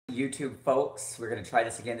YouTube folks. We're going to try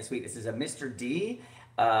this again this week. This is a Mr. D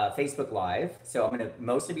Facebook Live. So I'm going to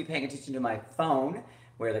mostly be paying attention to my phone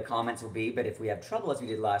where the comments will be. But if we have trouble as we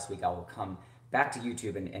did last week, I will come back to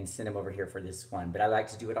YouTube and send them over here for this one. But I like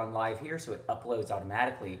to do it on live here so it uploads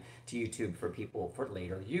automatically to YouTube for people for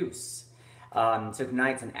later use. So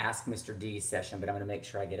tonight's an Ask Mr. D session, but I'm going to make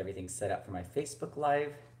sure I get everything set up for my Facebook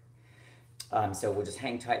Live. So we'll just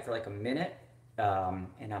hang tight for like a minute.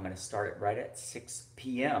 And I'm going to start it right at 6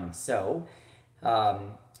 p.m. So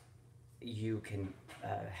you can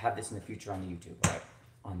have this in the future on the YouTube, right?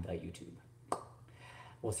 On the YouTube.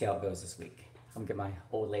 We'll see how it goes this week. I'm going to get my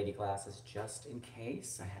old lady glasses just in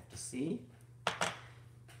case I have to see.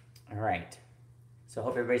 All right. So I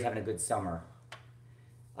hope everybody's having a good summer.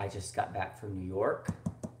 I just got back from New York,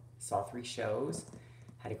 saw 3 shows,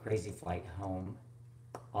 had a crazy flight home,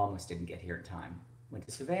 almost didn't get here in time. Went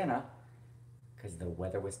to Savannah because the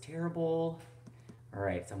weather was terrible. All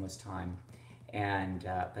right, it's almost time. And,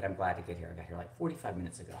 but I'm glad to get here. I got here like 45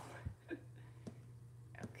 minutes ago.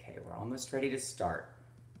 Okay, we're almost ready to start.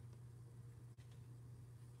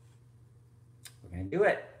 We're gonna do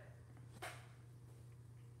it.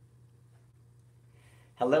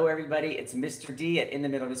 Hello everybody, it's Mr. D at In the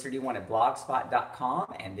Middle Mr. D1 at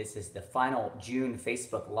blogspot.com, and this is the final June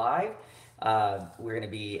Facebook Live. We're going to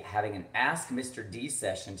be having an Ask Mr. D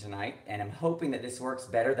session tonight, and I'm hoping that this works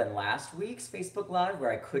better than last week's Facebook Live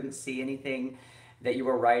where I couldn't see anything that you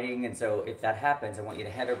were writing. And so if that happens, I want you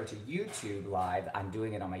to head over to YouTube Live. I'm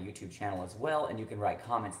doing it on my YouTube channel as well, and you can write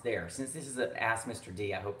comments there. Since this is an Ask Mr.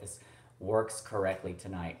 D, I hope this works correctly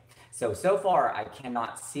tonight. So far I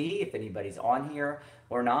cannot see if anybody's on here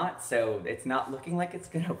or not, so it's not looking like it's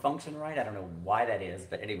going to function right. I don't know why that is,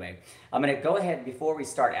 but anyway, I'm going to go ahead before we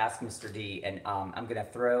start Ask Mr. D, and I'm going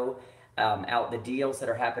to throw out the deals that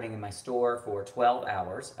are happening in my store for 12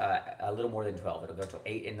 hours, a little more than 12. It'll go till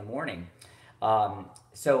 8 in the morning.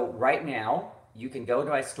 So right now, you can go to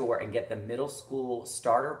my store and get the middle school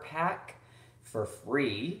starter pack for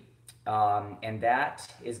free, and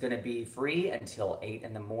that is going to be free until 8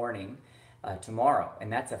 in the morning. Tomorrow,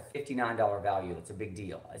 and that's a $59 value. That's a big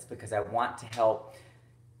deal. It's because I want to help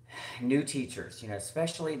new teachers,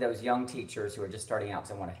 especially those young teachers who are just starting out,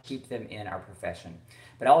 because I want to keep them in our profession.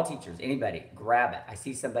 But all teachers, anybody, grab it. I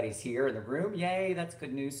see somebody's here in the room. Yay, that's a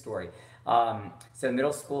good news story. So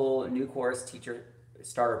middle school new course teacher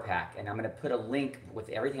starter pack, and I'm going to put a link with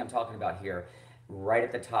everything I'm talking about here right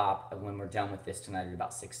at the top when we're done with this tonight at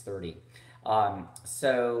about 6:30.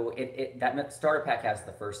 So that starter pack has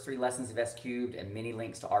the first 3 lessons of S cubed and many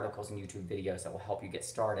links to articles and YouTube videos that will help you get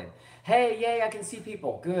started. Hey, yay, I can see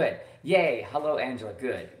people. Good. Yay. Hello, Angela.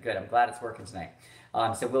 Good. I'm glad it's working tonight.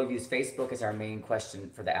 So we'll use Facebook as our main question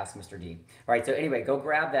for the Ask Mr. D. All right, so anyway, go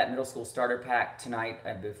grab that middle school starter pack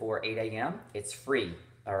tonight before 8 a.m. It's free.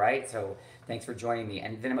 All right, so thanks for joining me.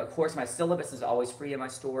 And then, of course, my syllabus is always free in my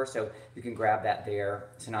store, so you can grab that there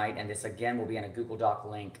tonight. And this, again, will be in a Google Doc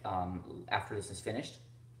link after this is finished.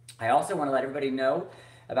 I also want to let everybody know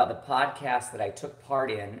about the podcast that I took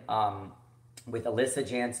part in with Alyssa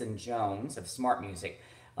Jansen-Jones of Smart Music.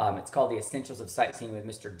 It's called The Essentials of Sightseeing with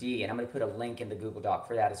Mr. D, and I'm going to put a link in the Google Doc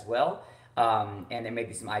for that as well. And there may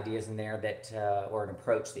be some ideas in there that, or an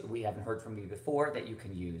approach that we haven't heard from me before that you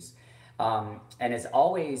can use. And as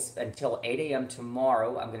always, until 8 a.m.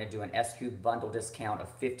 tomorrow, I'm going to do an S cubed bundle discount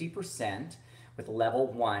of 50% with level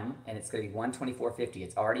 1, and it's going to be $124.50.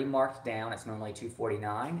 It's already marked down. It's normally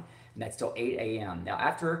 $249, and that's till 8 a.m. Now,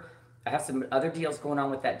 after, I have some other deals going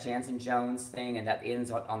on with that Jansen Jones thing, and that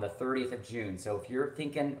ends on the 30th of June. So if you're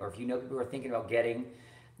thinking, or if you know people who are thinking about getting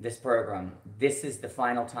this program, this is the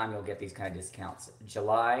final time you'll get these kind of discounts.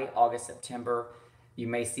 July, August, September, you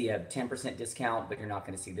may see a 10% discount, but you're not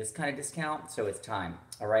going to see this kind of discount, so it's time,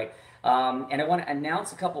 all right? And I want to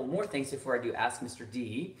announce a couple more things before I do Ask Mr.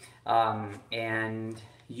 D. And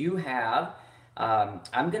you have,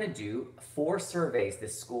 I'm going to do 4 surveys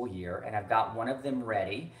this school year, and I've got one of them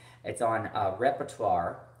ready. It's on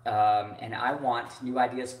repertoire, and I want new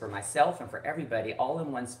ideas for myself and for everybody all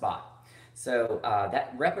in one spot. So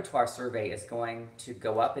that repertoire survey is going to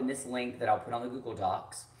go up in this link that I'll put on the Google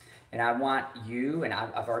Docs. And I want you, and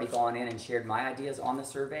I've already gone in and shared my ideas on the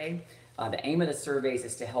survey. The aim of the surveys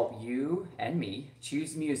is to help you and me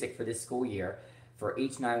choose music for this school year for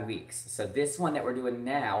each 9 weeks. So this one that we're doing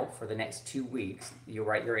now for the next 2 weeks, you'll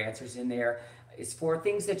write your answers in there, is for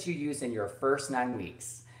things that you use in your first 9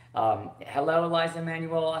 weeks. Hello, Eliza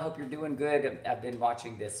Emanuel. I hope you're doing good. I've been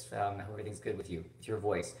watching this. I hope everything's good with you, with your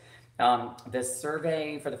voice. The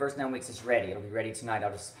survey for the first 9 weeks is ready. It'll be ready tonight.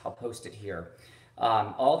 I'll post it here.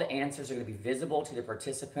 All the answers are going to be visible to the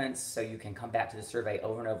participants, so you can come back to the survey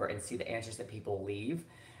over and over and see the answers that people leave.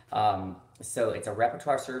 So it's a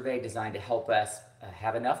repertoire survey designed to help us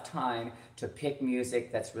have enough time to pick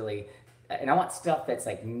music that's really, and I want stuff that's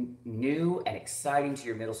like new and exciting to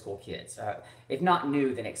your middle school kids. If not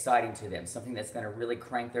new, then exciting to them. Something that's going to really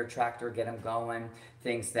crank their tractor, get them going.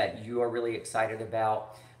 Things that you are really excited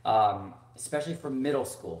about, especially for middle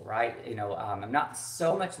school, right? I'm not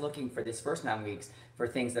so much looking for this first 9 weeks for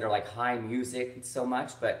things that are like high music so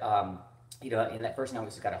much, but in that first 9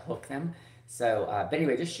 weeks, you've got to hook them. So, but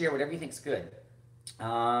anyway, just share whatever you think's good.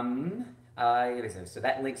 So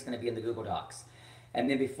that link's going to be in the Google Docs. And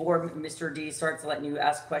then before Mr. D starts letting you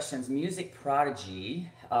ask questions, Music Prodigy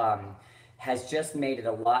has just made it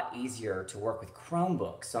a lot easier to work with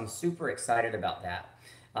Chromebooks. So I'm super excited about that.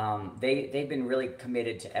 They've been really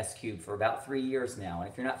committed to S-Cubed for about 3 years now. And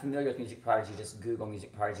if you're not familiar with Music Prodigy, just Google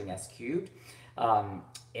Music Prodigy and S-Cubed. I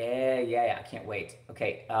can't wait.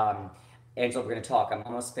 Okay, Angela, we're going to talk. I'm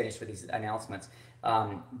almost finished with these announcements.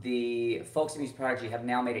 The folks at Music Prodigy have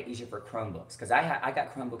now made it easier for Chromebooks, because I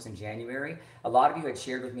got Chromebooks in January. A lot of you had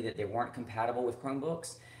shared with me that they weren't compatible with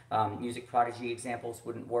Chromebooks. Music Prodigy examples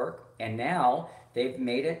wouldn't work, and now they've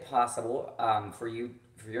made it possible for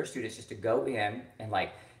your students just to go in and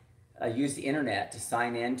use the internet to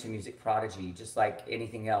sign in to Music Prodigy, just like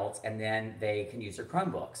anything else, and then they can use their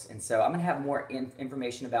Chromebooks. And so I'm going to have more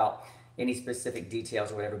information about any specific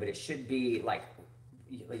details or whatever, but it should be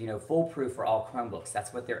foolproof for all Chromebooks.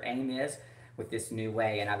 That's what their aim is with this new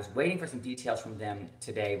way. And I was waiting for some details from them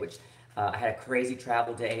today, which I had a crazy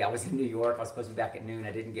travel day. I was in New York. I was supposed to be back at noon.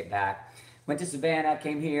 I didn't get back. Went to Savannah,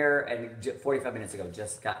 came here, and 45 minutes ago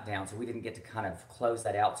just got down. So we didn't get to kind of close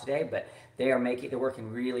that out today, but they're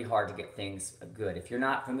working really hard to get things good. If you're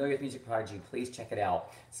not familiar with Music Prodigy, please check it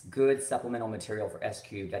out. It's good supplemental material for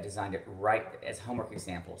S-Cubed. I designed it right as homework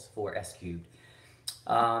examples for S-Cubed.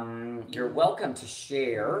 You're welcome to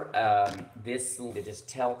share this.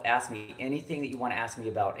 Just ask me anything that you want to ask me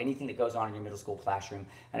about, anything that goes on in your middle school classroom.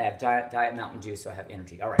 And I have Diet Mountain Dew, so I have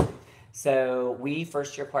energy. All right. So we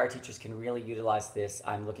first-year choir teachers can really utilize this.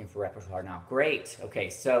 I'm looking for repertoire now. Great. Okay.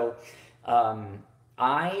 So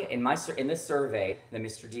in this survey, the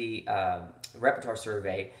Mr. D repertoire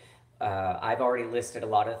survey, I've already listed a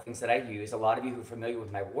lot of things that I use. A lot of you who are familiar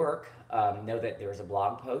with my work know that there's a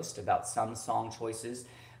blog post about some song choices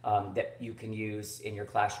that you can use in your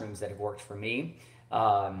classrooms that have worked for me.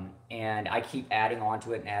 And I keep adding on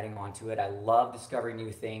to it and adding on to it. I love discovering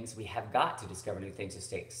new things. We have got to discover new things to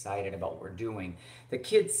stay excited about what we're doing. The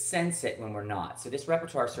kids sense it when we're not. So this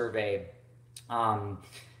repertoire survey,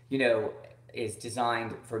 is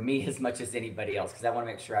designed for me as much as anybody else, because I want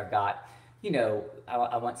to make sure I've got,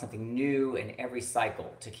 I want something new in every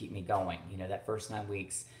cycle to keep me going. That first 9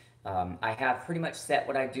 weeks, I have pretty much set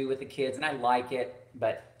what I do with the kids, and I like it,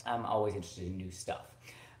 but I'm always interested in new stuff.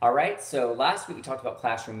 All right, so last week we talked about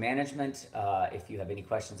classroom management. If you have any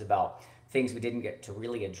questions about things we didn't get to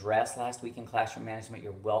really address last week in classroom management,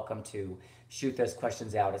 you're welcome to shoot those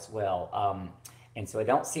questions out as well. And so I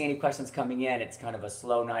don't see any questions coming in. It's kind of a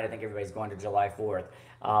slow night. I think everybody's going to July 4th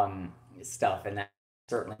stuff, and that's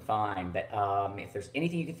certainly fine. But if there's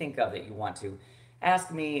anything you can think of that you want to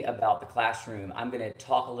ask me about the classroom, I'm going to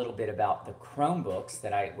talk a little bit about the Chromebooks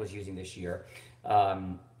that I was using this year.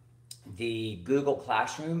 The Google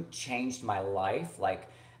Classroom changed my life.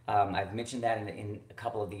 I've mentioned that in a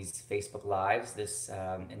couple of these Facebook Lives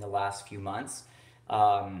in the last few months.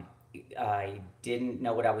 I didn't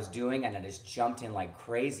know what I was doing, and I just jumped in like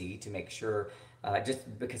crazy to make sure,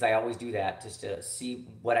 just because I always do that, just to see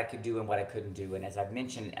what I could do and what I couldn't do. And as I've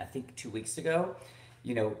mentioned, I think 2 weeks ago,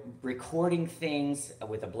 recording things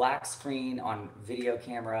with a black screen on video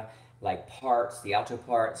camera, like parts, the alto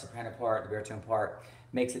part, soprano part, the baritone part,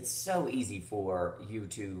 makes it so easy for you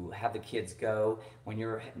to have the kids go when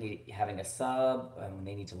you're having a sub, when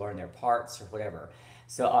they need to learn their parts or whatever.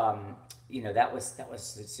 So, that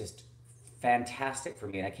was just fantastic for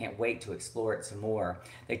me, and I can't wait to explore it some more.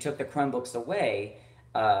 They took the Chromebooks away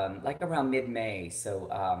around mid-May, so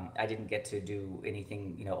I didn't get to do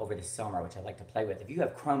anything, over the summer, which I like to play with. If you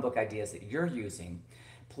have Chromebook ideas that you're using,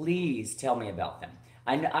 please tell me about them.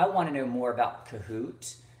 I want to know more about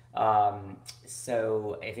Kahoot.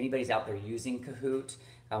 So if anybody's out there using Kahoot,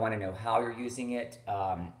 I want to know how you're using it.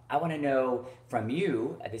 I want to know from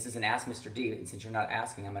you, this is an Ask Mr. D, and since you're not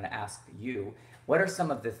asking, I'm going to ask you, what are some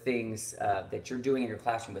of the things that you're doing in your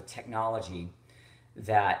classroom with technology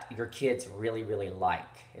that your kids really, really like?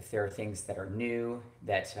 If there are things that are new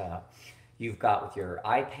that you've got with your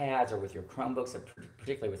iPads or with your Chromebooks, or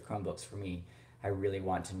particularly with Chromebooks for me, I really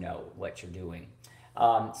want to know what you're doing.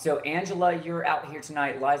 So Angela, you're out here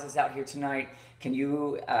tonight. Liza's out here tonight. Can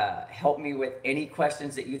you help me with any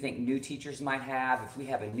questions that you think new teachers might have? If we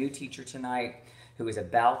have a new teacher tonight who is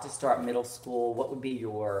about to start middle school, what would be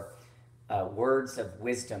your words of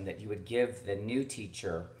wisdom that you would give the new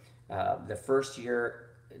teacher, the first year,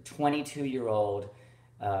 22-year-old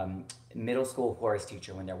middle school chorus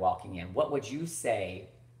teacher when they're walking in? What would you say?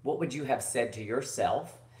 What would you have said to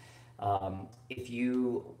yourself if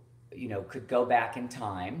you could go back in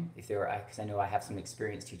time? If there were, because I know I have some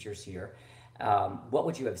experienced teachers here. What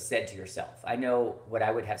would you have said to yourself? I know what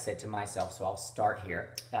I would have said to myself, so I'll start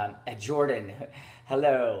here. Jordan,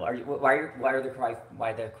 hello.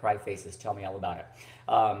 Why the cry faces? Tell me all about it.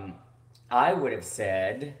 I would have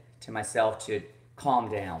said to myself to calm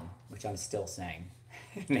down, which I'm still saying,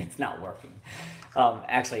 and it's not working.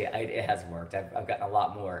 Actually, it has worked. I've gotten a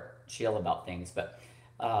lot more chill about things, but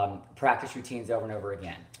practice routines over and over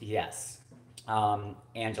again. Yes.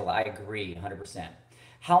 Angela, I agree 100%.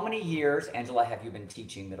 How many years, Angela, have you been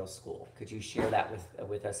teaching middle school? Could you share that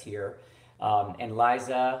with us here? And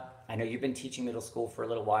Liza, I know you've been teaching middle school for a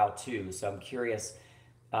little while too, so I'm curious,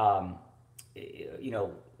 how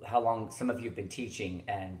long some of you have been teaching,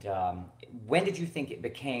 and when did you think it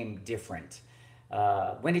became different?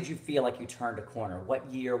 When did you feel like you turned a corner? What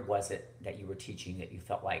year was it that you were teaching that you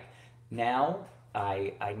felt like, now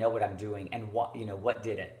I know what I'm doing, and what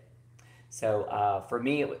did it? So for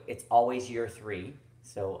me, it's always year 3.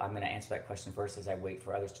 So I'm going to answer that question first as I wait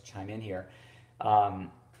for others to chime in here.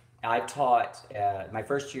 I've taught, my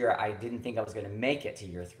first year, I didn't think I was going to make it to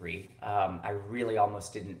year 3. I really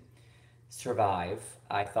almost didn't survive.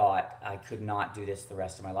 I thought I could not do this the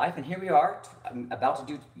rest of my life. And here we are. I'm about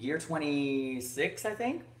to do year 26, I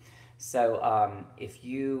think. So if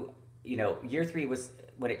year 3 was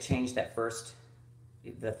when it changed the first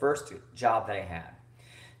job that I had.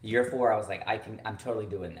 Year 4, I was like, I'm totally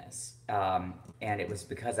doing this. And it was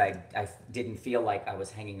because I didn't feel like I was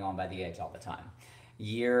hanging on by the edge all the time.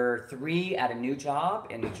 Year 3 at a new job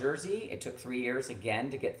in New Jersey, it took 3 years again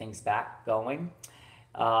to get things back going.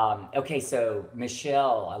 Okay, so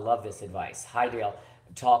Michelle, I love this advice. Hi, Dale.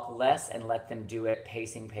 Talk less and let them do it.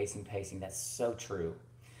 Pacing, pacing, pacing. That's so true.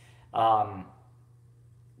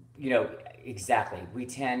 Exactly. We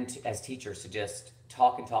tend to, as teachers, to just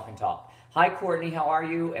talk and talk and talk. Hi, Courtney, how are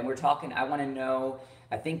you? And we're talking, I want to know,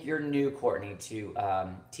 I think you're new, Courtney, to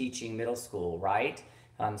teaching middle school, right?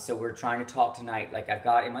 So we're trying to talk tonight. Like, I've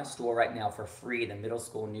got in my store right now for free the middle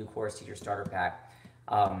school new course teacher starter pack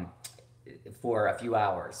for a few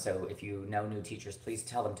hours. So if you know new teachers, please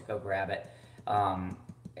tell them to go grab it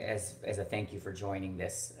as a thank you for joining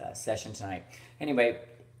this session tonight. Anyway,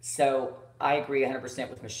 so I agree 100%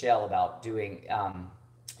 with Michelle about doing,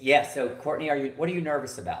 so Courtney, what are you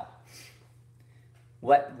nervous about?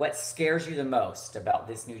 What scares you the most about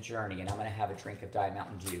this new journey? And I'm going to have a drink of Diet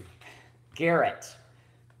Mountain Dew. Garrett,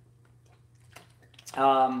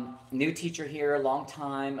 new teacher here, long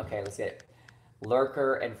time. Okay, let's get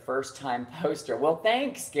lurker and first time poster. Well,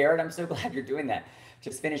 thanks, Garrett. I'm so glad you're doing that.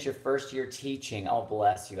 Just finished your first year teaching. Oh,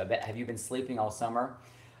 bless you. I bet. Have you been sleeping all summer?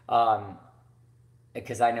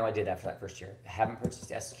 Because I know I did after that first year. I haven't purchased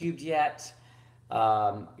scubed yet.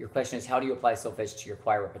 Your question is, how do you apply solfege to your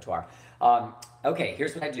choir repertoire? Okay,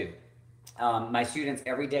 here's what I do. My students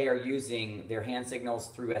every day are using their hand signals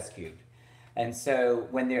through scubed. And so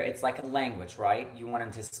it's like a language, right? You want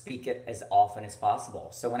them to speak it as often as possible.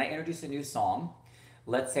 So when I introduce a new song,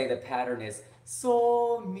 let's say the pattern is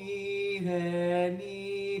sol, mi, re,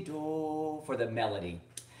 mi, do for the melody.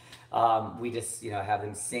 We just, have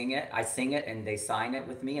them sing it. I sing it and they sign it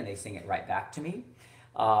with me and they sing it right back to me.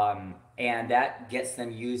 And that gets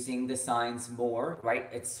them using the signs more, right?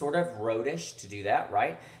 It's sort of roadish to do that,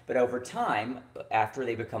 right? But over time, after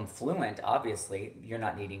they become fluent, obviously, you're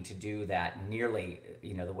not needing to do that nearly,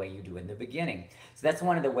 the way you do in the beginning. So that's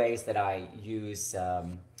one of the ways that I use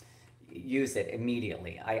it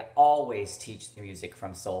immediately. I always teach the music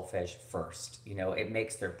from solfege first. It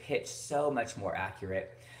makes their pitch so much more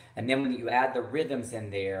accurate. And then when you add the rhythms in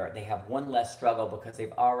there, they have one less struggle because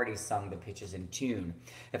they've already sung the pitches in tune.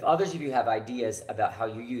 If others of you have ideas about how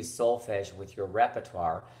you use solfege with your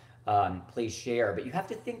repertoire, please share. But you have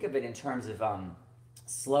to think of it in terms of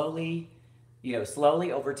slowly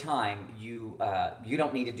over time. You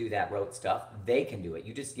don't need to do that rote stuff. They can do it.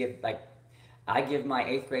 You just give, I give my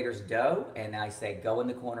 8th graders dough, and I say, go in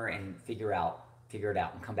the corner and figure it out,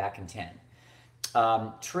 and come back in 10.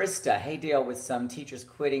 Trista, hey Dale, with some teachers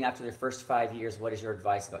quitting after their first 5 years, what is your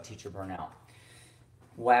advice about teacher burnout?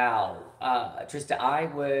 Wow. Trista, I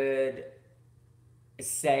would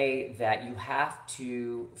say that you have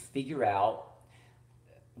to figure out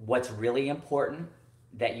what's really important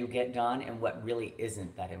that you get done and what really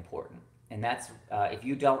isn't that important. And that's if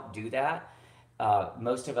you don't do that,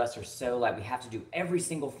 most of us are so like we have to do every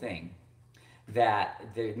single thing that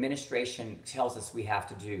the administration tells us we have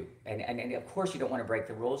to do. And of course, you don't want to break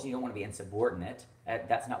the rules. You don't want to be insubordinate.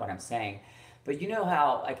 That's not what I'm saying. But you know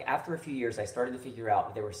how, like, after a few years, I started to figure out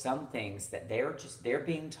that there were some things that they're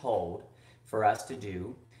being told for us to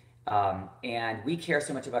do. And we care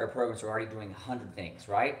so much about our programs, we're already doing 100 things,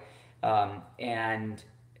 right? And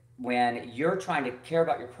when you're trying to care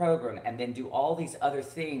about your program and then do all these other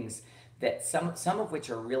things that some of which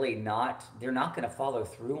are really not, they're not going to follow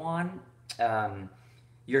through on,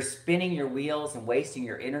 you're spinning your wheels and wasting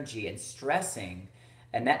your energy and stressing,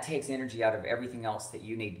 and that takes energy out of everything else that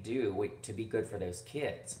you need to do to be good for those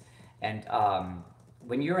kids. And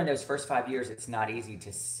when you're in those first 5 years, it's not easy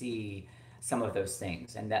to see some of those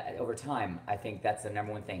things, and that over time, I think that's the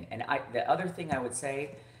number one thing. And the other thing I would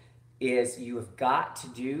say is you have got to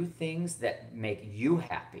do things that make you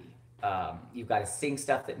happy. You've got to sing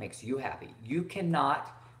stuff that makes you happy. You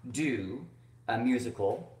cannot do a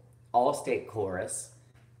musical, all-state chorus,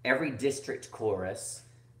 every district chorus,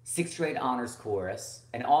 sixth grade honors chorus,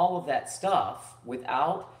 and all of that stuff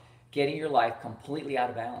without getting your life completely out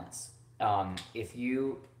of balance. If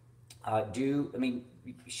you I mean,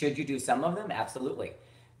 should you do some of them? Absolutely.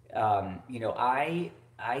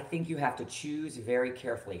 I think you have to choose very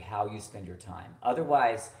carefully how you spend your time.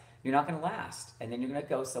 Otherwise, you're not going to last, and then you're going to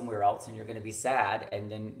go somewhere else, and you're going to be sad,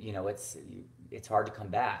 and then it's hard to come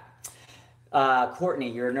back.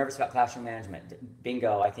 Courtney, you're nervous about classroom management.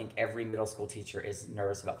 Bingo. I think every middle school teacher is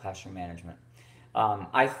nervous about classroom management.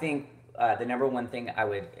 I think the number one thing I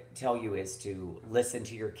would tell you is to listen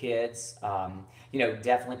to your kids.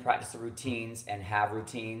 Definitely practice the routines and have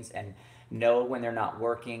routines and know when they're not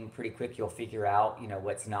working. Pretty quick, you'll figure out,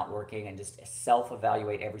 what's not working, and just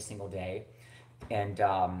self-evaluate every single day. And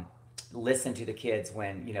listen to the kids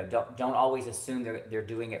when, don't always assume they're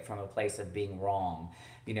doing it from a place of being wrong.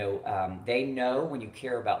 They know when you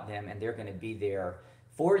care about them, and they're going to be there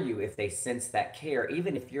for you if they sense that care,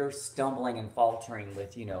 even if you're stumbling and faltering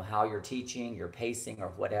with, how you're teaching, your pacing, or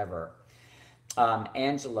whatever.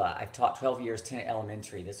 Angela, I've taught 12 years, 10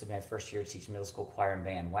 elementary. This was my first year teaching middle school choir and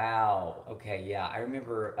band. Wow. Okay. Yeah. I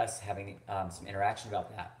remember us having some interaction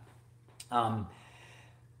about that.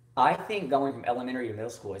 I think going from elementary to middle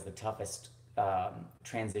school is the toughest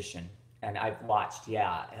transition. And I've watched,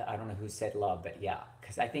 yeah, I don't know who said love, but yeah,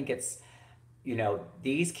 because I think it's,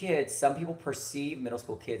 these kids, some people perceive middle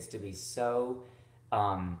school kids to be so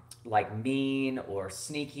like mean or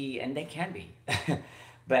sneaky, and they can be.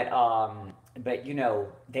 But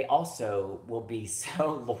they also will be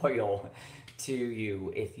so loyal to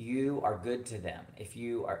you if you are good to them, if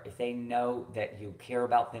they know that you care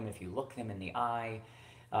about them, if you look them in the eye,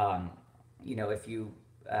 if you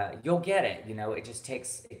you'll get it.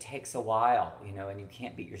 It takes a while, and you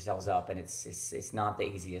can't beat yourselves up, and it's not the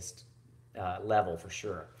easiest level for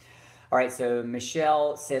sure. All right, so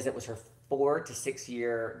Michelle says it was her 4 to 6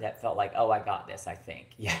 year that felt like, oh, I got this, I think.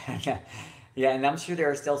 Yeah. Yeah, and I'm sure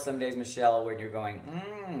there are still some days, Michelle, when you're going,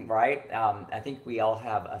 right? I think we all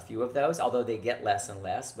have a few of those, although they get less and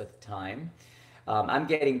less with time. I'm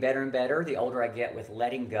getting better and better the older I get with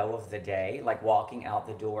letting go of the day, like walking out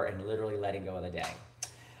the door and literally letting go of the day.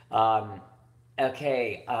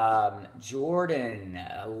 Okay, Jordan,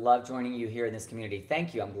 I love joining you here in this community.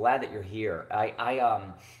 Thank you. I'm glad that you're here. I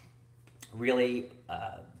really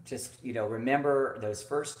just remember those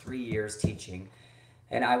first 3 years teaching,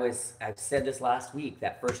 and I've said this last week,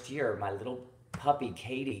 that first year, my little puppy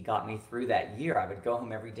Katie got me through that year. I would go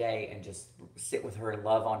home every day and just sit with her and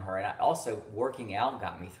love on her, and also working out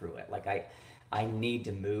got me through it. Like I need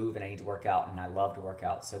to move and I need to work out, and I love to work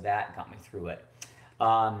out, so that got me through it.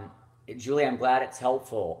 Julie, I'm glad it's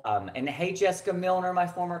helpful. And hey, Jessica Milner, my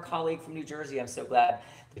former colleague from New Jersey, I'm so glad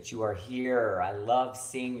that you are here. I love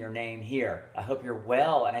seeing your name here. I hope you're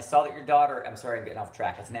well. And I saw that your daughter, I'm sorry, I'm getting off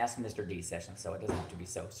track. It's an Ask Mr. D session, so it doesn't have to be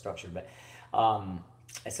so structured. But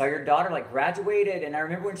I saw your daughter graduated, and I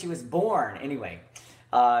remember when she was born. Anyway,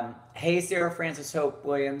 hey, Sarah Francis Hope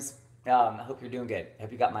Williams. I hope you're doing good. I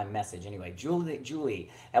hope you got my message. Anyway, Julie,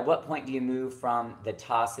 at what point do you move from the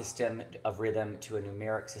TA system of rhythm to a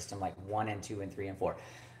numeric system like 1 and 2 and 3 and 4?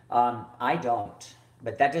 I don't,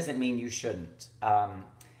 but that doesn't mean you shouldn't.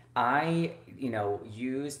 I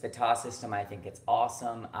use the TA system. I think it's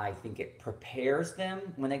awesome. I think it prepares them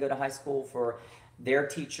when they go to high school for their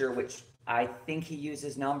teacher, which I think he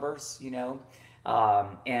uses numbers, and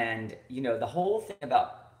the whole thing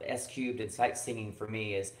about scubed and sight singing for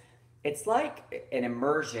me is, it's like an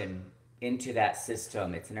immersion into that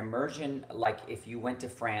system. It's an immersion, like if you went to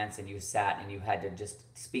France and you sat and you had to just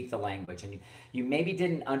speak the language, and you maybe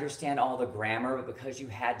didn't understand all the grammar, but because you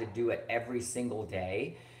had to do it every single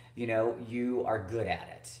day, you are good at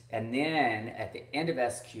it. And then at the end of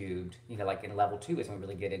S cubed, like in level 2 is when we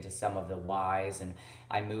really get into some of the whys, and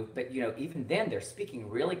I move, but even then they're speaking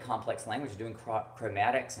really complex language, doing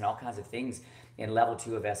chromatics and all kinds of things in level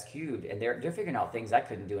 2 of S cubed, and they're figuring out things I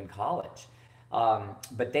couldn't do in college.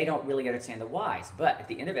 But they don't really understand the whys. But at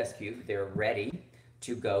the end of S cubed, they're ready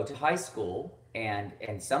to go to high school, and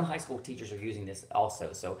some high school teachers are using this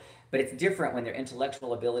also. So, but it's different when their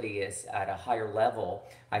intellectual ability is at a higher level.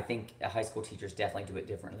 I think high school teachers definitely do it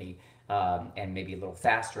differently, and maybe a little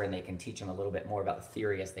faster, and they can teach them a little bit more about the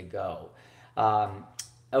theory as they go.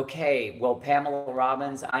 Okay, well, Pamela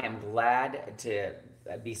Robbins, I am glad to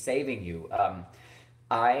be saving you.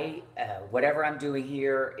 Whatever I'm doing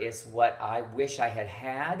here is what I wish I had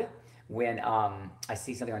had when I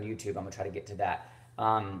see something on YouTube. I'm gonna try to get to that.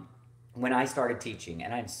 When I started teaching,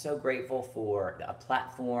 and I'm so grateful for a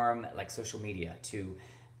platform like social media to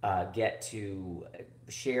get to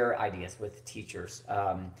share ideas with teachers.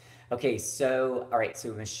 Okay, so all right,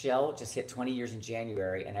 so Michelle just hit 20 years in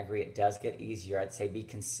January, and I agree it does get easier. I'd say be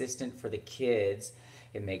consistent for the kids.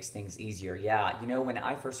 It makes things easier. Yeah, when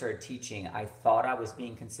I first started teaching, I thought I was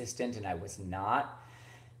being consistent, and I was not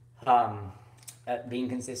being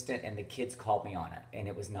consistent, and the kids called me on it, and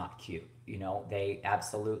it was not cute. They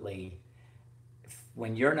absolutely,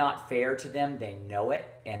 when you're not fair to them, they know it,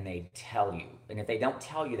 and they tell you. And if they don't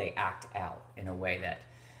tell you, they act out in a way that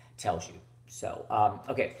tells you. So,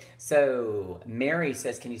 okay. So Mary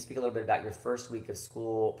says, can you speak a little bit about your first week of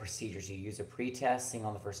school procedures? Do you use a pretest, sing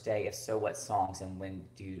on the first day? If so, what songs, and when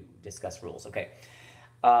do you discuss rules? Okay.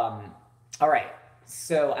 All right.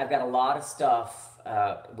 So I've got a lot of stuff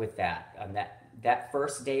with that. That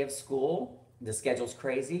first day of school, the schedule's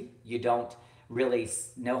crazy. You don't really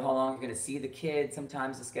know how long you're going to see the kids.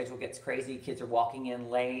 Sometimes the schedule gets crazy. Kids are walking in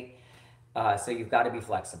late. So you've got to be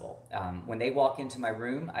flexible. When they walk into my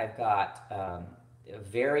room, I've got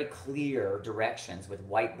very clear directions with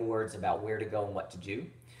whiteboards about where to go and what to do.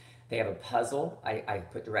 They have a puzzle. I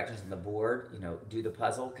put directions on the board, do the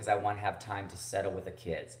puzzle, because I want to have time to settle with the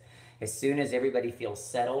kids. As soon as everybody feels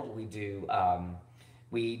settled, we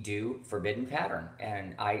do forbidden pattern.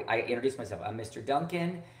 And I introduce myself. I'm Mr.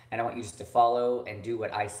 Duncan, and I want you just to follow and do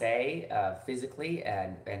what I say physically,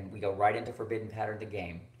 and we go right into forbidden pattern, the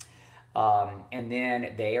game. And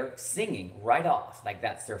then they are singing right off, like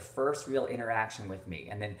that's their first real interaction with me.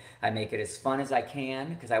 And then I make it as fun as I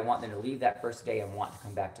can, because I want them to leave that first day and want to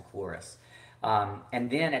come back to chorus. And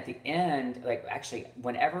then at the end, like actually,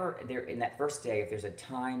 whenever they're in that first day, if there's a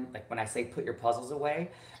time, like when I say put your puzzles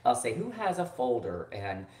away, I'll say who has a folder,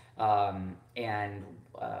 and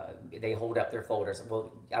they hold up their folders.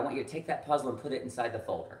 Well, I want you to take that puzzle and put it inside the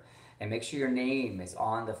folder, and make sure your name is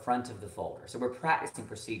on the front of the folder. So we're practicing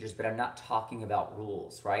procedures, but I'm not talking about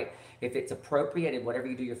rules, right? If it's appropriate in whatever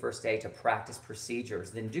you do your first day to practice procedures,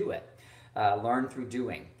 then do it. Learn through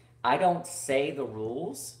doing. I don't say the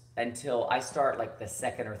rules until I start like the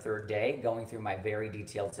second or third day going through my very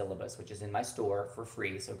detailed syllabus, which is in my store for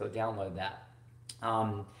free, so go download that.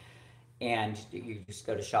 And you just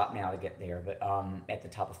go to shop now to get there, but at the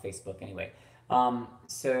top of Facebook anyway. And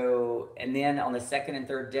then on the second and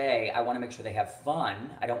third day, I want to make sure they have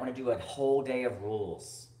fun. I don't want to do a whole day of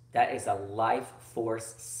rules. That is a life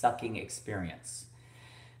force sucking experience.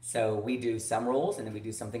 So we do some rules, and then we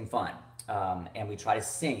do something fun. And we try to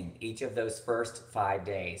sing each of those first 5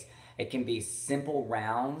 days. It can be simple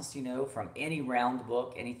rounds, from any round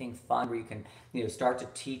book, anything fun where you can, start to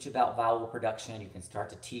teach about vowel production. You can start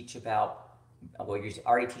to teach about, well, you're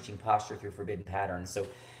already teaching posture through forbidden patterns. So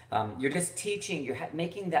you're just teaching, you're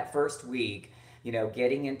making that first week,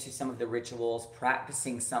 getting into some of the rituals,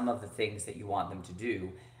 practicing some of the things that you want them to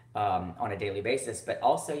do on a daily basis. But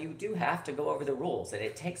also you do have to go over the rules. And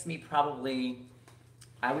it takes me probably,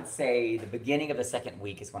 I would say the beginning of the second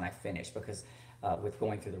week is when I finish, because with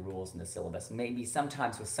going through the rules and the syllabus, maybe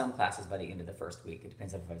sometimes with some classes by the end of the first week. It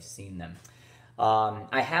depends on if I've seen them.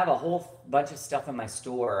 I have a whole bunch of stuff in my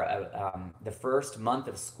store. The first month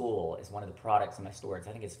of school is one of the products in my store.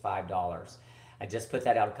 I think it's $5. I just put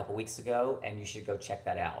that out a couple weeks ago, and you should go check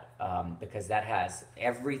that out, because that has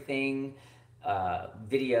everything,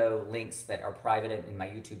 video links that are private in my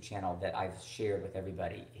YouTube channel that I've shared with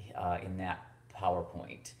everybody in that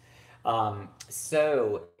PowerPoint.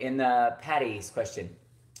 So in the Patty's question,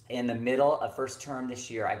 in the middle of first term this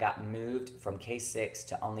year, I got moved from K6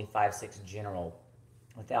 to only 5-6 general.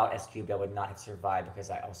 Without S cubed, I would not have survived, because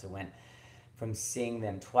I also went from seeing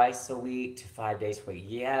them twice a week to 5 days a week.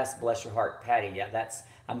 Yes, bless your heart, Patty. Yeah,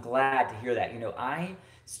 I'm glad to hear that. I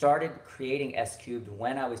started creating scubed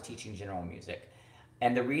when I was teaching general music.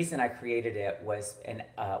 And the reason I created it was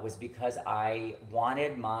because I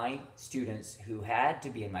wanted my students who had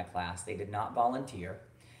to be in my class, they did not volunteer.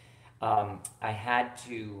 I had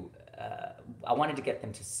to, I wanted to get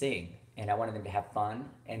them to sing, and I wanted them to have fun.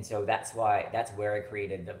 And so that's where I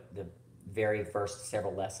created the very first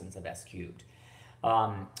several lessons of S Cubed.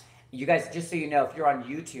 Um, you guys, just so you know, if you're on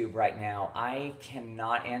YouTube right now, I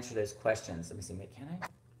cannot answer those questions. Let me see, can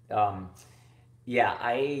I? Yeah,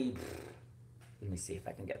 let me see if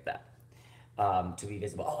I can get that to be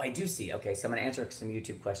visible. Oh, I do see. Okay, so I'm going to answer some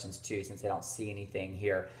YouTube questions too, since I don't see anything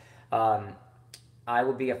here. I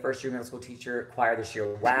will be a first-year middle school teacher, choir this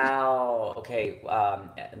year. Wow. Okay,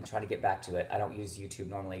 I'm trying to get back to it. I don't use YouTube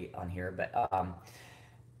normally on here, but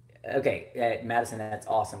okay, Madison, that's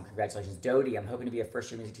awesome. Congratulations. Dodie, I'm hoping to be a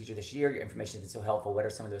first-year music teacher this year. Your information has been so helpful. What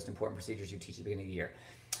are some of the most important procedures you teach at the beginning of the year?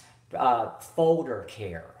 Folder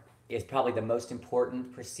care is probably the most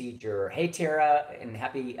important procedure. Hey, Tara, and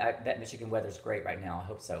happy, that Michigan weather's great right now. I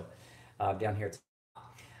hope so. Down here.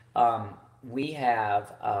 We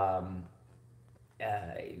have,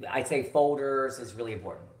 I'd say folders is really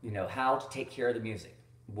important. How to take care of the music.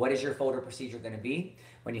 What is your folder procedure going to be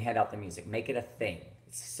when you hand out the music? Make it a thing.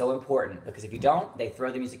 It's so important, because if you don't, they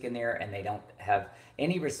throw the music in there and they don't have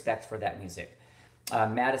any respect for that music.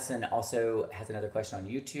 Madison also has another question on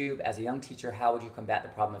YouTube. As a young teacher, how would you combat the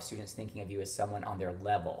problem of students thinking of you as someone on their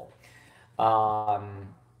level?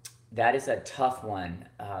 That is a tough one,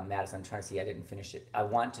 Madison. I'm trying to see. I didn't finish it. I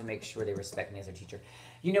want to make sure they respect me as a teacher.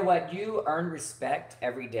 You know what? You earn respect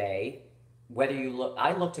every day, whether you look.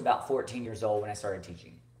 I looked about 14 years old when I started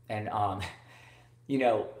teaching, and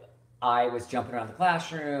I was jumping around the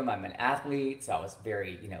classroom. I'm an athlete, so I was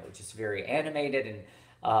very, just very animated. And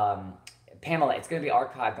Pamela, it's going to be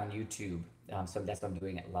archived on YouTube, so that's why I'm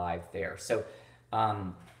doing it live there. So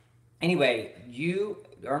anyway, you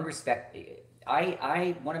earn respect.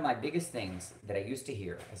 One of my biggest things that I used to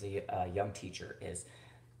hear as a young teacher is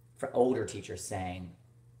for older teachers saying,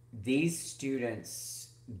 these students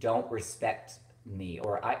don't respect me,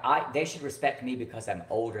 or they should respect me because I'm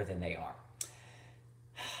older than they are.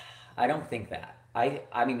 I don't think that.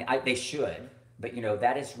 I mean, they should, but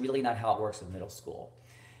that is really not how it works with middle school.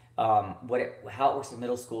 How it works with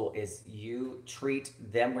middle school is you treat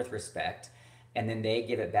them with respect, and then they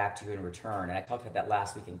give it back to you in return. And I talked about that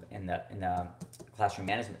last week in the classroom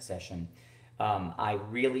management session. I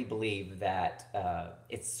really believe that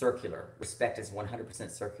it's circular. Respect is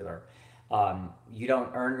 100% circular. You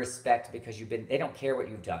don't earn respect because they don't care what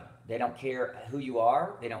you've done. They don't care who you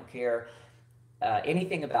are. They don't care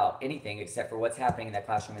anything about anything except for what's happening in that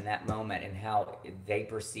classroom in that moment and how they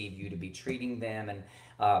perceive you to be treating them.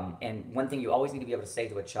 And one thing you always need to be able to say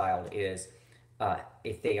to a child is,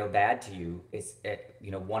 if they are bad to you, is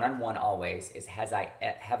one-on-one always is, have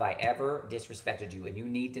I ever disrespected you? And you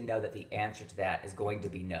need to know that the answer to that is going to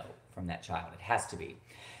be no from that child. It has to be.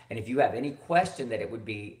 And if you have any question that it would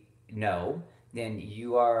be no, then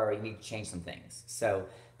you need to change some things. So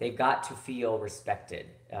they've got to feel respected.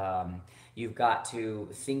 You've got to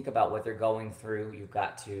think about what they're going through. You've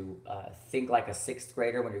got to think like a sixth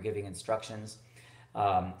grader when you're giving instructions,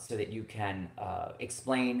 so that you can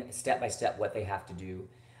explain step by step what they have to do.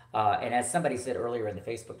 And as somebody said earlier in the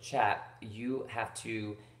Facebook chat, you have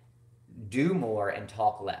to do more and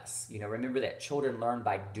talk less. Remember that children learn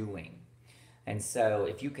by doing. And so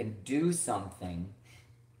if you can do something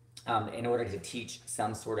in order to teach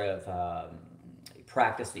some sort of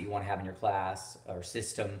practice that you want to have in your class or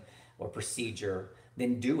system or procedure,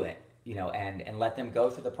 then do it, and let them go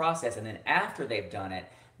through the process. And then after they've done it,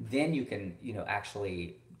 then you can,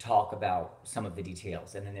 actually talk about some of the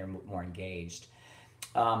details, and then they're more engaged.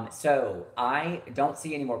 So I don't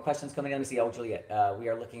see any more questions coming in. Let me see. Oh, Juliet, we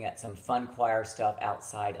are looking at some fun choir stuff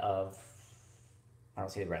outside of, I don't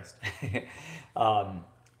see the rest.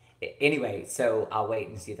 Anyway, so I'll wait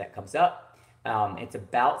and see if that comes up. It's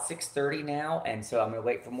about 6:30 now, and so I'm going to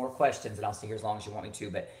wait for more questions, and I'll stay here as long as you want me to.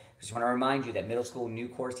 But I just want to remind you that middle school new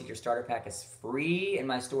course teacher starter pack is free in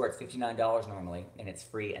my store. It's $59 normally, and it's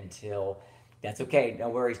free until, that's okay, no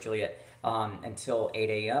worries, Juliet, until 8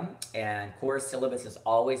 a.m. And course syllabus is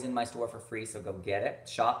always in my store for free, so go get it.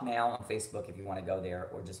 Shop now on Facebook if you want to go there,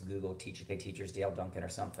 or just Google Teacher Pay Teachers, Dale Duncan or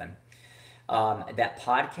something. That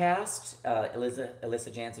podcast,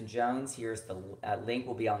 Alyssa Jansen Jones, here's the link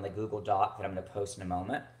will be on the Google Doc that I'm going to post in a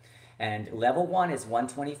moment. And level 1 is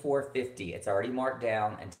 $124.50. It's already marked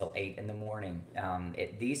down until 8 in the morning.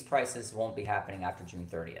 These prices won't be happening after June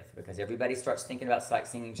 30th because everybody starts thinking about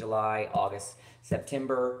sightseeing in July, August,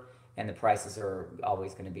 September, and the prices are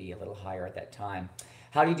always going to be a little higher at that time.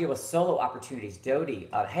 How do you deal with solo opportunities? Dodie,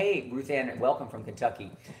 hey, Ruth Ann, welcome from Kentucky.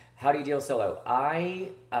 How do you deal with solo? I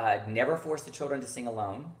never force the children to sing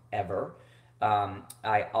alone, ever.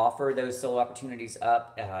 I offer those solo opportunities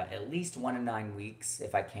up at least 1 in 9 weeks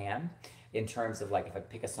if I can, in terms of like if I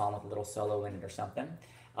pick a song with a little solo in it or something.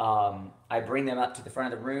 I bring them up to the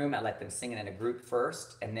front of the room, I let them sing it in a group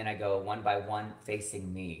first, and then I go one by one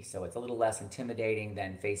facing me. So it's a little less intimidating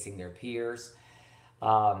than facing their peers.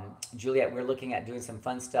 Juliet, we're looking at doing some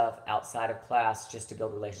fun stuff outside of class just to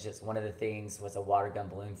build relationships. One of the things was a water gun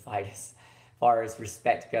balloon fight as far as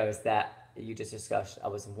respect goes that you just discussed. I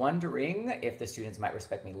was wondering if the students might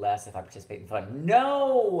respect me less if I participate in fun.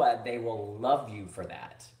 No, they will love you for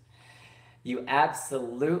that. You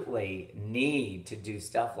absolutely need to do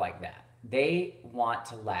stuff like that. They want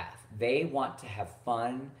to laugh. They want to have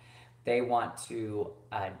fun. They want to,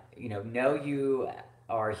 know you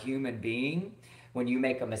are a human being. When you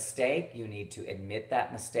make a mistake, you need to admit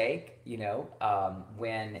that mistake.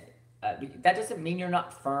 When that doesn't mean you're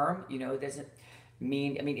not firm. It doesn't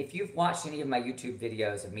mean. I mean, if you've watched any of my YouTube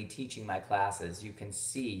videos of me teaching my classes, you can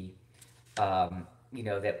see,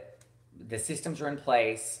 that the systems are in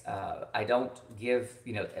place. I don't give.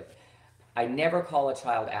 I never call a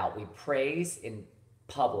child out. We praise in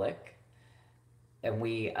public, and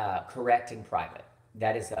we correct in private.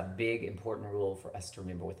 That is a big, important rule for us to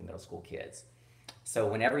remember with the middle school kids. So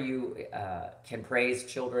whenever you can praise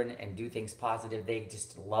children and do things positive, they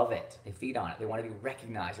just love it. They feed on it. They want to be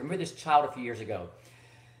recognized. I remember this child a few years ago.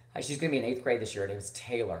 She's going to be in 8th grade this year, and it was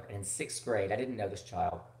Taylor. And in 6th grade, I didn't know this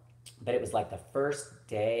child, but it was like the first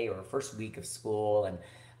day or first week of school, and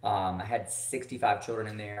I had 65 children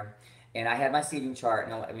in there. And I had my seating chart,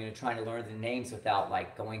 and trying to learn the names without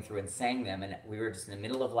like going through and saying them. And we were just in the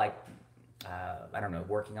middle of like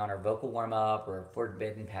working on our vocal warm-up or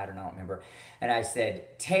forbidden pattern, I don't remember. And I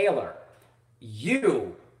said, Taylor,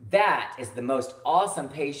 that is the most awesome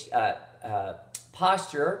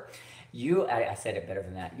posture. I said it better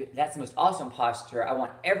than that. That's the most awesome posture. I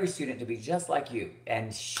want every student to be just like you.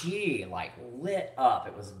 And she like lit up.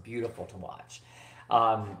 It was beautiful to watch.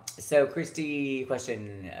 So Christy,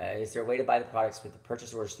 question, is there a way to buy the products with the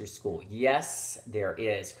purchase orders through school? Yes, there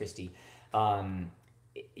is, Christy.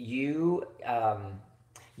 You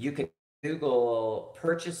could Google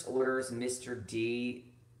purchase orders Mr. D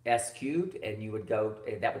scubed, and you would go.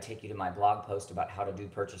 That would take you to my blog post about how to do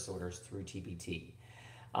purchase orders through TPT.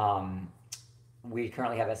 We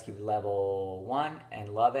currently have scubed level 1 and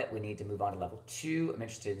love it. We need to move on to level 2. I'm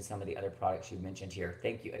interested in some of the other products you mentioned here.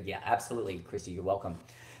 Thank you. Yeah, absolutely, Christy. You're welcome.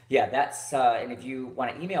 Yeah, that's and if you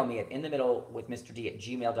want to email me at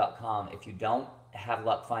inthemiddlewithmrd@gmail.com. If you don't have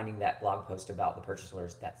luck finding that blog post about the purchase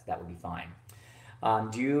orders, that would be fine.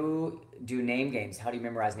 Do you do name games? How do you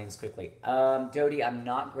memorize names quickly? Dodie, I'm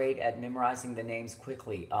not great at memorizing the names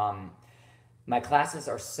quickly. My classes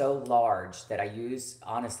are so large that I use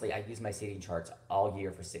my seating charts all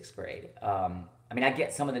year for 6th grade. I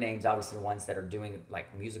get some of the names, obviously the ones that are doing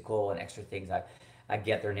like musical and extra things, I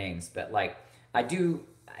get their names, but like I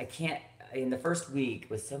can't, in the first week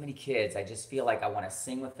with so many kids, I just feel like I want to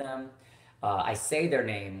sing with them. I say their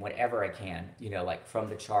name whenever I can, like from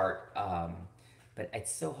the chart. But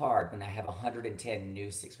it's so hard when I have 110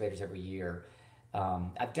 new 6th graders every year.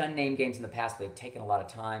 I've done name games in the past, but they've taken a lot of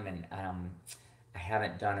time, and I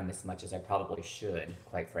haven't done them as much as I probably should,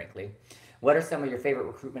 quite frankly. What are some of your favorite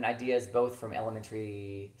recruitment ideas, both from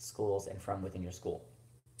elementary schools and from within your school?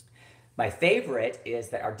 My favorite is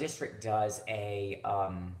that our district does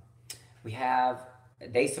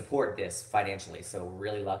they support this financially, so we're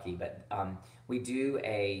really lucky, but we do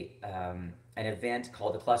an event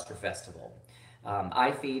called the Cluster Festival.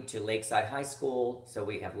 I feed to Lakeside High School, so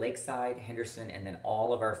we have Lakeside, Henderson, and then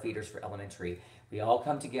all of our feeders for elementary. We all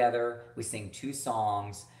come together, we sing 2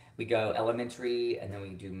 songs, we go elementary, and then we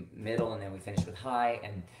do middle, and then we finish with high,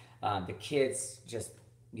 and the kids just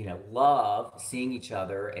love seeing each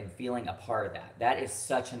other and feeling a part of that. That is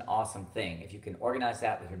such an awesome thing. If you can organize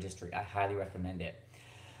that with your district, I highly recommend it.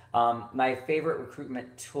 My favorite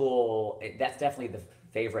recruitment tool, that's definitely the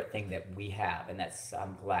favorite thing that we have, and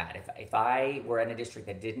I'm glad. If I were in a district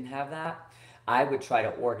that didn't have that, I would try to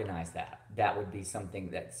organize that. That would be something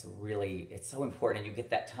that's really, it's so important. You get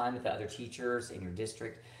that time with the other teachers in your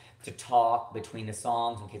district to talk between the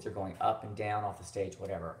songs when kids are going up and down off the stage,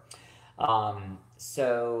 whatever.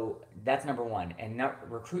 So that's number one. And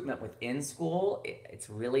recruitment within school, it's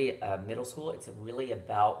really middle school. It's really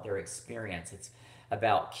about their experience. It's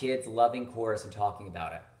about kids loving chorus and talking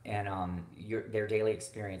about it. And their daily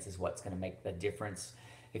experience is what's going to make the difference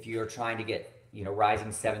if you're trying to get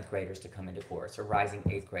rising seventh graders to come into chorus or rising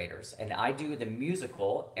eighth graders. And I do the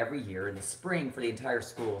musical every year in the spring for the entire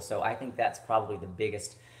school. So I think that's probably the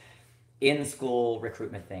biggest in school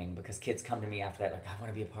recruitment thing because kids come to me after that like I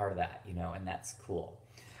want to be a part of that, and that's cool.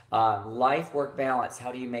 Life work balance.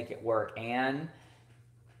 How do you make it work? And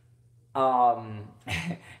um,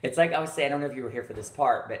 it's like I was saying. I don't know if you were here for this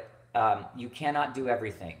part, but you cannot do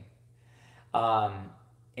everything, um,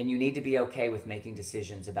 and you need to be okay with making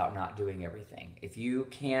decisions about not doing everything. If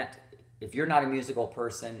you're not a musical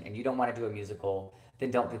person and you don't want to do a musical,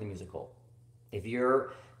 then don't do the musical. If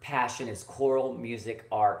your passion is choral, music,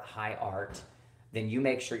 art, high art, then you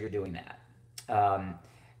make sure you're doing that. Um,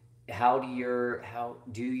 how do you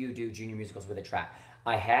do junior musicals with a track?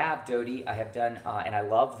 I have, Dodie. I have done, and I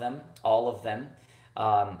love them, all of them.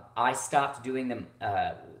 I stopped doing them,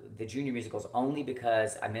 the junior musicals, only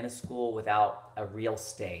because I'm in a school without a real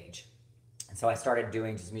stage. And so I started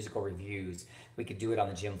doing just musical reviews. We could do it on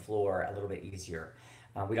the gym floor a little bit easier.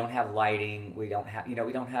 We don't have lighting. We don't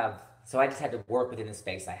have, so I just had to work within the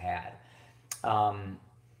space I had. Um,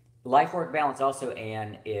 Life work balance also,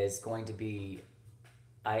 Anne, is going to be,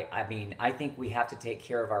 I mean, I think we have to take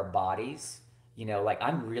care of our bodies. Like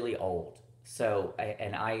I'm really old. So,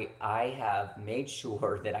 I have made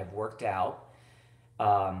sure that I've worked out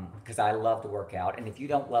because I love to work out. And if you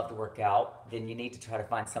don't love to work out, then you need to try to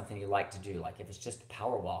find something you like to do. Like if it's just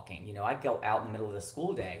power walking, I go out in the middle of the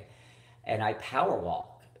school day and I power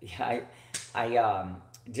walk. Yeah, I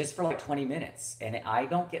just for like 20 minutes, and I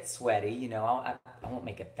don't get sweaty. I won't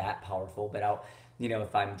make it that powerful, but I'll,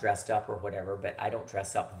 if I'm dressed up or whatever. But I don't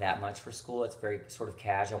dress up that much for school. It's very sort of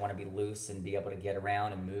casual. I want to be loose and be able to get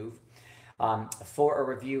around and move. For a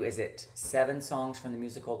review, is it 7 songs from the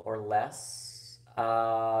musical or less?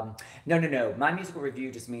 No, no, no. My musical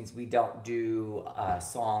review just means we don't do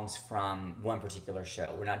songs from one particular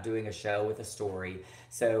show. We're not doing a show with a story.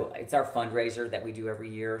 So it's our fundraiser that we do every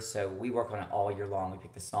year. So we work on it all year long. We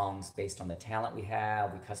pick the songs based on the talent we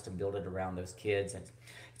have. We custom build it around those kids.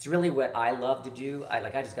 It's really what I love to do. I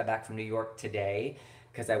just got back from New York today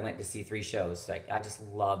because I went to see 3 shows. Like I just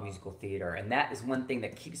love musical theater, and that is one thing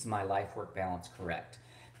that keeps my life work balance correct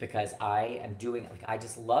because I am doing like I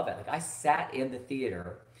just love it. Like I sat in the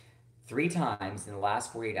theater 3 times in the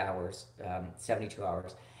last 48 hours, 72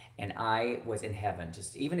 hours, and I was in heaven.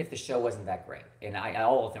 Just even if the show wasn't that great, and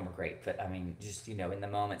all of them were great, but I mean, just in the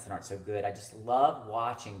moments that aren't so good, I just love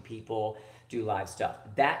watching people do live stuff.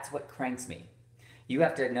 That's what cranks me. You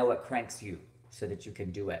have to know what cranks you so that you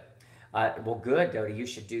can do it. Well, good, Dodie. You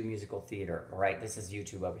should do musical theater. All right, this is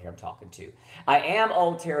YouTube over here. I'm talking to. I am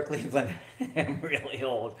old, Tara Cleveland. I'm really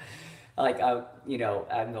old. Like, I'm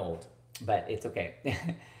old, but it's okay.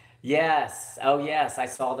 Yes. Oh, yes. I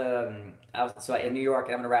saw so in New York,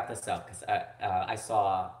 and I'm gonna wrap this up because I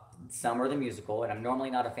saw Summer the musical, and I'm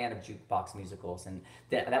normally not a fan of jukebox musicals, and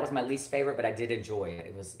that was my least favorite, but I did enjoy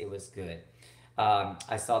it. It was good.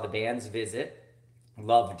 I saw the band's visit.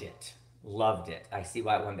 Loved it. Loved it. I see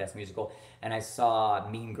why it won Best Musical. And I saw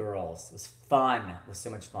Mean Girls. It was fun. It was so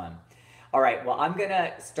much fun. All right. Well, I'm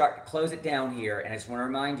gonna close it down here, and I just want to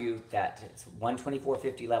remind you that it's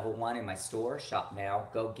 124.50 level 1 in my store. Shop now.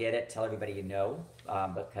 Go get it. Tell everybody you know,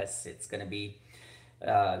 because it's gonna be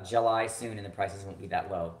July soon, and the prices won't be that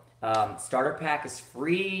low. Starter pack is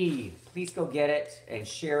free. Please go get it and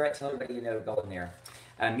share it. Tell everybody you know to go in there.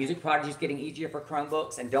 Music Prodigy is getting easier for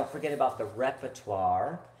Chromebooks, and don't forget about the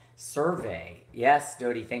repertoire survey. Yes,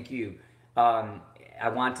 Dodie, thank you. I'm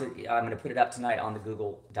going to put it up tonight on the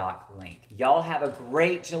Google Doc link. Y'all have a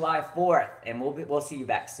great July 4th, and we'll see you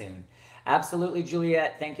back soon. Absolutely,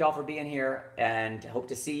 Juliet. Thank y'all for being here, and hope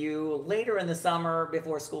to see you later in the summer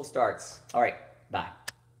before school starts. All right, bye.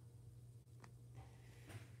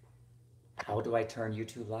 How do I turn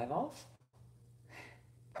YouTube live off?